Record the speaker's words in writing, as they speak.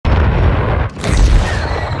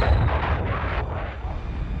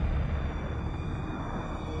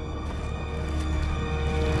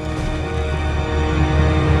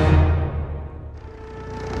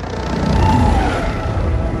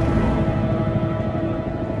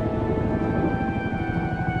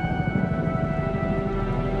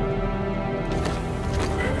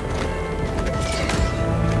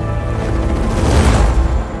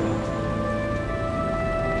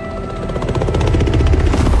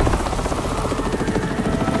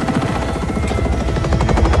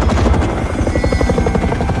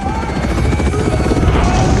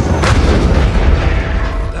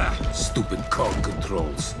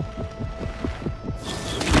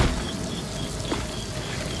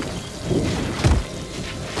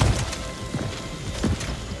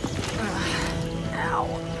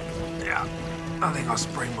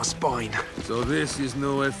spine. So this is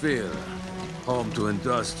Nueva Fira, home to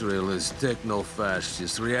industrialists,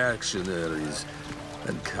 techno-fascists, reactionaries,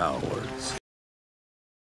 and cowards.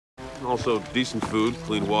 Also decent food,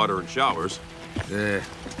 clean water, and showers.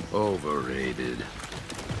 Overrated.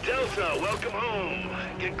 Delta, welcome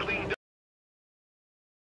home. Get cleaned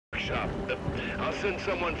up. Shop. I'll send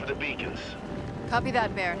someone for the beacons. Copy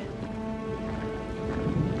that, Baird.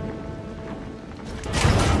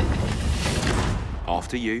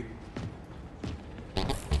 After you.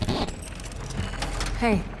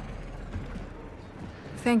 Hey.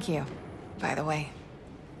 Thank you, by the way.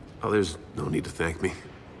 Oh, there's no need to thank me.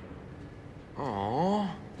 Aww.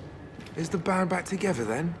 Is the band back together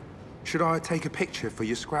then? Should I take a picture for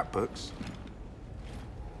your scrapbooks?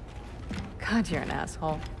 God, you're an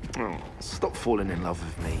asshole. Oh, stop falling in love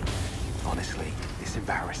with me. Honestly, it's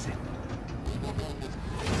embarrassing.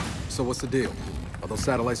 So what's the deal? Are those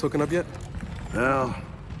satellites hooking up yet? Well,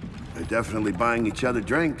 they're definitely buying each other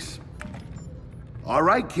drinks. All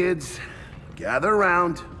right, kids. Gather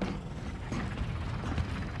around.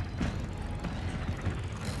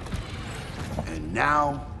 And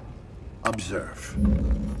now, observe.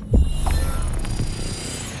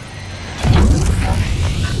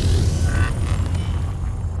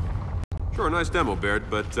 Sure, a nice demo, Baird,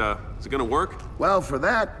 but is it gonna work? Well, for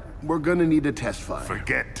that, we're gonna need a test fire.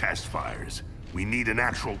 Forget test fires. We need an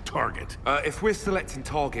actual target. If we're selecting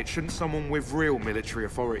targets, shouldn't someone with real military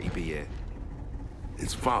authority be here?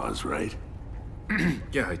 It's Foz, right?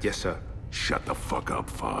 Yeah, yes, sir. Shut the fuck up,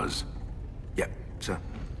 Foz. Yep, sir.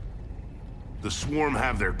 The Swarm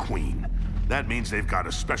have their queen. That means they've got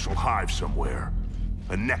a special hive somewhere.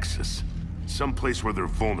 A nexus. Someplace where they're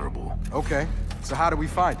vulnerable. Okay, so how do we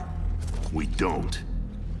find it? We don't.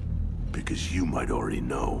 Because you might already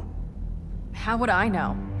know. How would I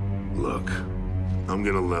know? Look, I'm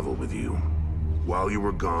gonna level with you. While you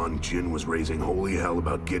were gone, Jin was raising holy hell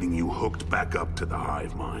about getting you hooked back up to the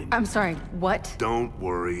hive mind. I'm sorry, what? Don't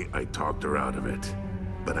worry, I talked her out of it.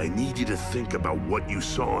 But I need you to think about what you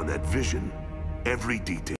saw in that vision. Every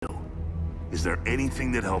detail. Is there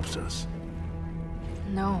anything that helps us?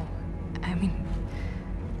 No. I mean,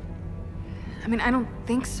 I don't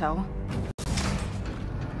think so.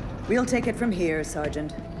 We'll take it from here,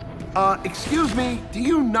 Sergeant. Excuse me, do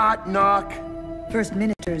you not knock? First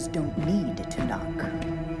Ministers don't need to knock.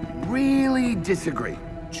 Really disagree.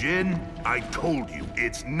 Jin, I told you,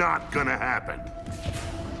 it's not gonna happen.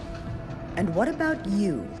 And what about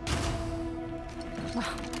you?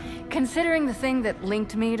 Well, considering the thing that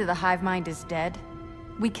linked me to the hive mind is dead,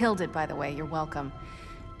 we killed it, by the way, you're welcome.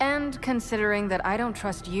 And considering that I don't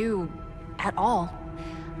trust you at all,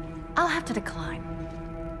 I'll have to decline.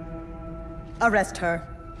 Arrest her.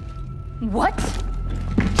 What?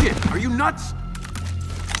 Jin, are you nuts?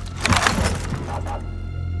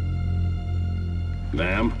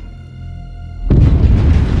 Ma'am?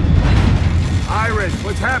 Iris,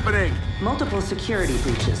 what's happening? Multiple security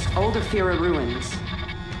breaches. Old Afira ruins.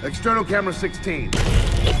 External camera 16.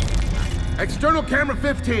 External camera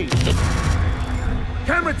 15.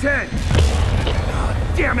 Camera 10.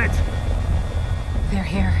 Oh, damn it! They're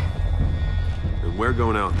here. And we're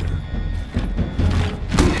going out there.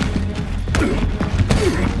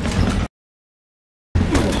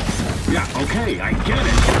 Yeah, okay, I get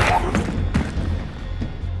it.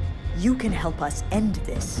 You can help us end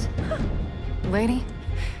this. Lady,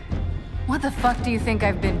 what the fuck do you think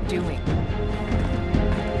I've been doing?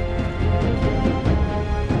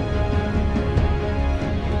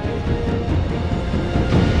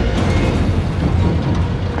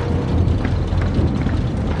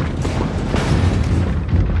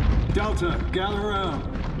 Delta, gather around.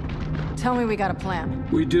 Tell me we got a plan.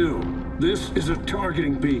 We do. This is a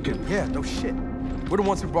targeting beacon. Yeah, no shit. We're the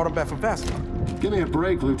ones who brought him back from Vastar. Give me a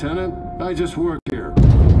break, Lieutenant. I just work here.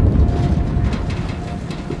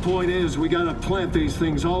 The point is, we gotta plant these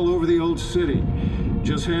things all over the old city.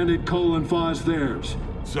 Just handed Cole and Foz theirs.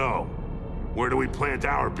 So, where do we plant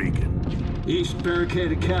our beacon? East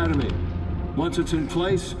Barricade Academy. Once it's in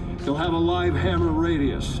place, you'll have a live hammer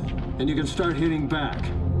radius, and you can start hitting back.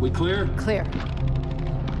 We clear? Clear.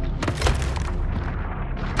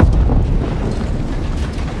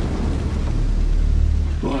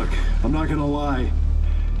 Look, I'm not gonna lie.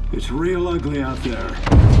 It's real ugly out there.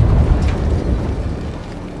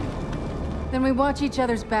 Then we watch each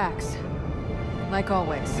other's backs. Like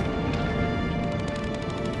always.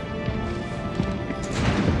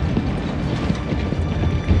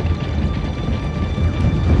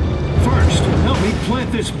 First, help me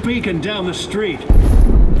plant this beacon down the street.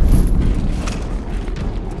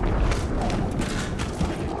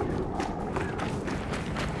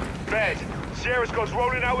 Red, Sheriff goes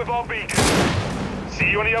rolling out with our beacon.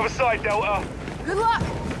 See you on the other side, Delta. Good luck!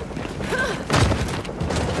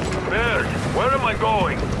 Baird, where am I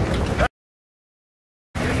going?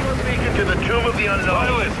 Take your beacon to the Tomb of the Unknown.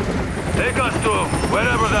 Violet, take us to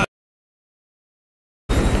wherever that...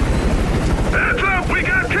 Hands up! We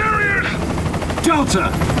got carriers!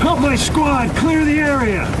 Delta, help my squad clear the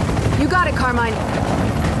area! You got it, Carmine.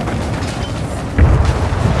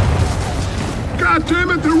 God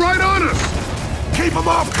damn it, they're right on us! Keep them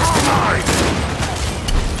off, Carmine!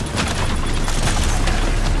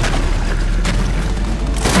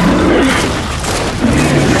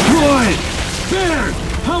 Deployed! Baird,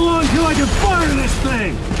 how long till I can fire this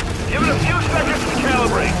thing? Give it a few seconds to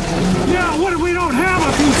calibrate. Yeah, what if we don't have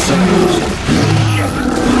a few seconds?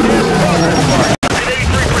 At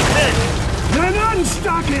 83%. Then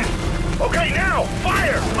unstuck it! Okay, now!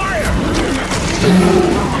 Fire! Fire!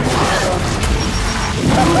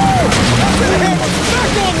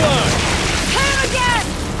 Back online! Hit him again!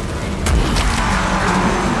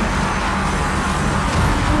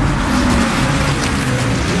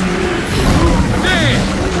 Damn!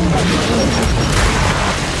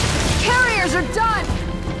 Carriers are done!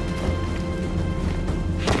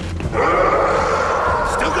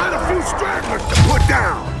 Still got a few stragglers to put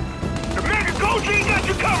down! The Mega Gold G got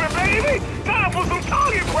you covered, baby! Time for some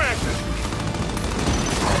target practice!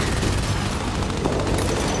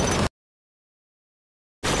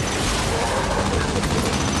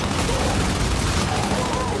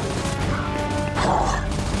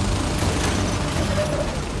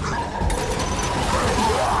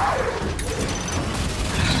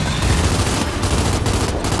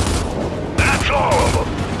 That's all of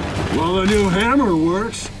them! Well, the new hammer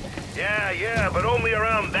works. Yeah, but only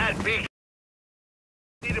around that beacon.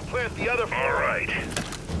 Need to plant the other... All right.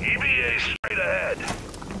 EVA straight ahead.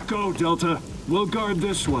 Go, Delta. We'll guard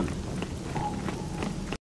this one.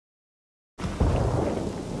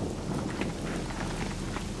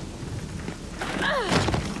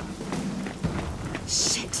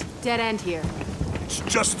 Shit, dead end here. It's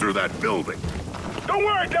just through that building. Don't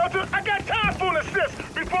worry, Delta. I got time for an assist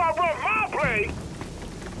before I run my play.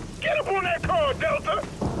 Get up on that car, Delta.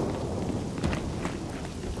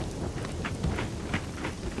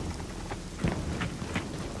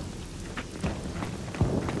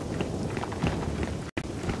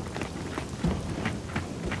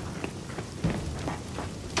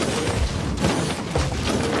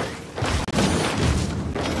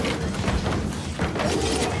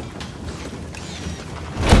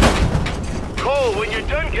 Cole, when you're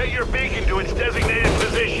done, get your beacon to its designated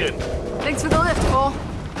position. Thanks for the lift, Cole.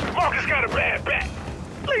 Marcus got a bad back.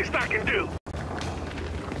 Least I can do.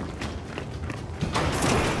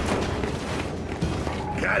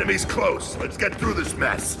 Academy's close. Let's get through this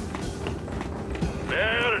mess.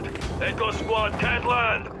 Baird, Echo Squad can't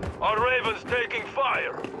land. Our Raven's taking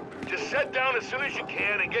fire. Just set down as soon as you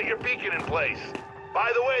can and get your beacon in place.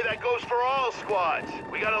 By the way, that goes for all squads.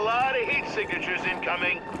 We got a lot of heat signatures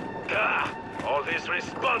incoming. All this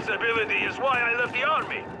responsibility is why I left the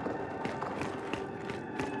army.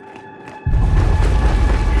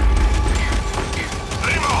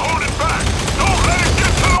 Lima, hold it back! Don't let it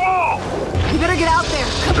get to the wall! You better get out there.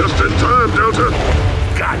 Just in time, Delta.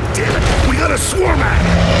 God damn it! We got a swarm at!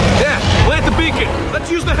 Yeah, plant the beacon. Let's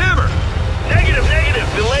use the hammer. Negative.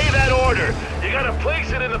 Delay that order. You gotta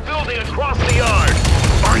place it in the building across the yard.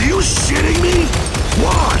 Are you shitting me?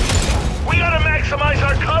 Why? We gotta maximize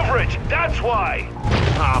our coverage. That's why.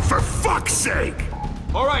 Ah, for fuck's sake!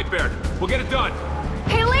 All right, Baird. We'll get it done.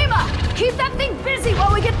 Hey, Lima! Keep that thing busy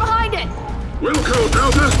while we get behind it! Wilco,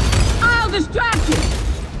 Delta! I'll distract you!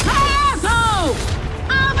 Hey, asshole!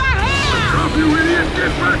 Over here! Drop, you idiot!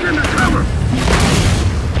 Get back into cover!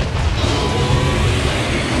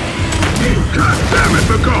 God damn it,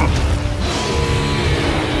 McCall!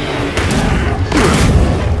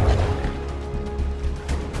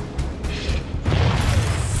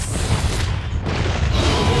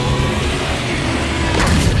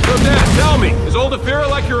 So, Dad, tell me, is Old Afira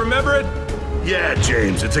like you remember it? Yeah,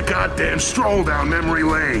 James, it's a goddamn stroll down memory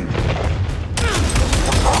lane.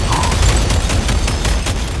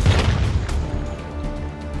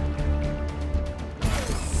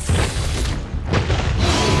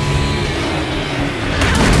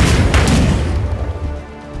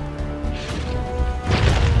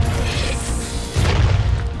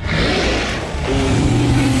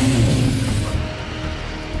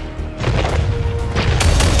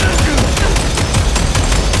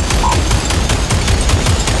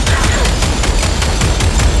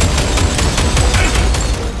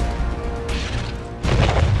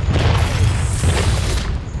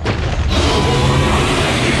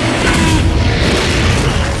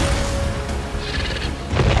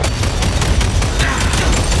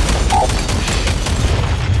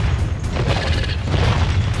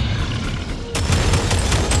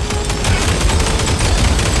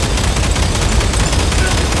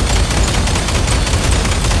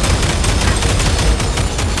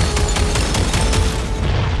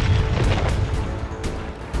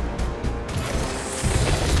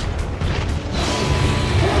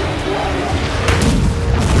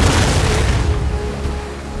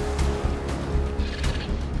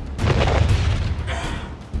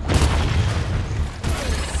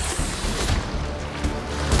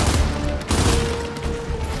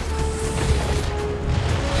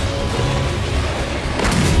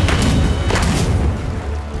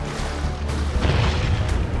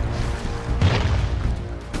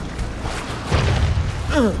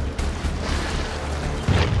 Gotta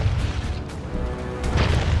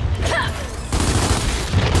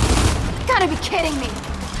be kidding me!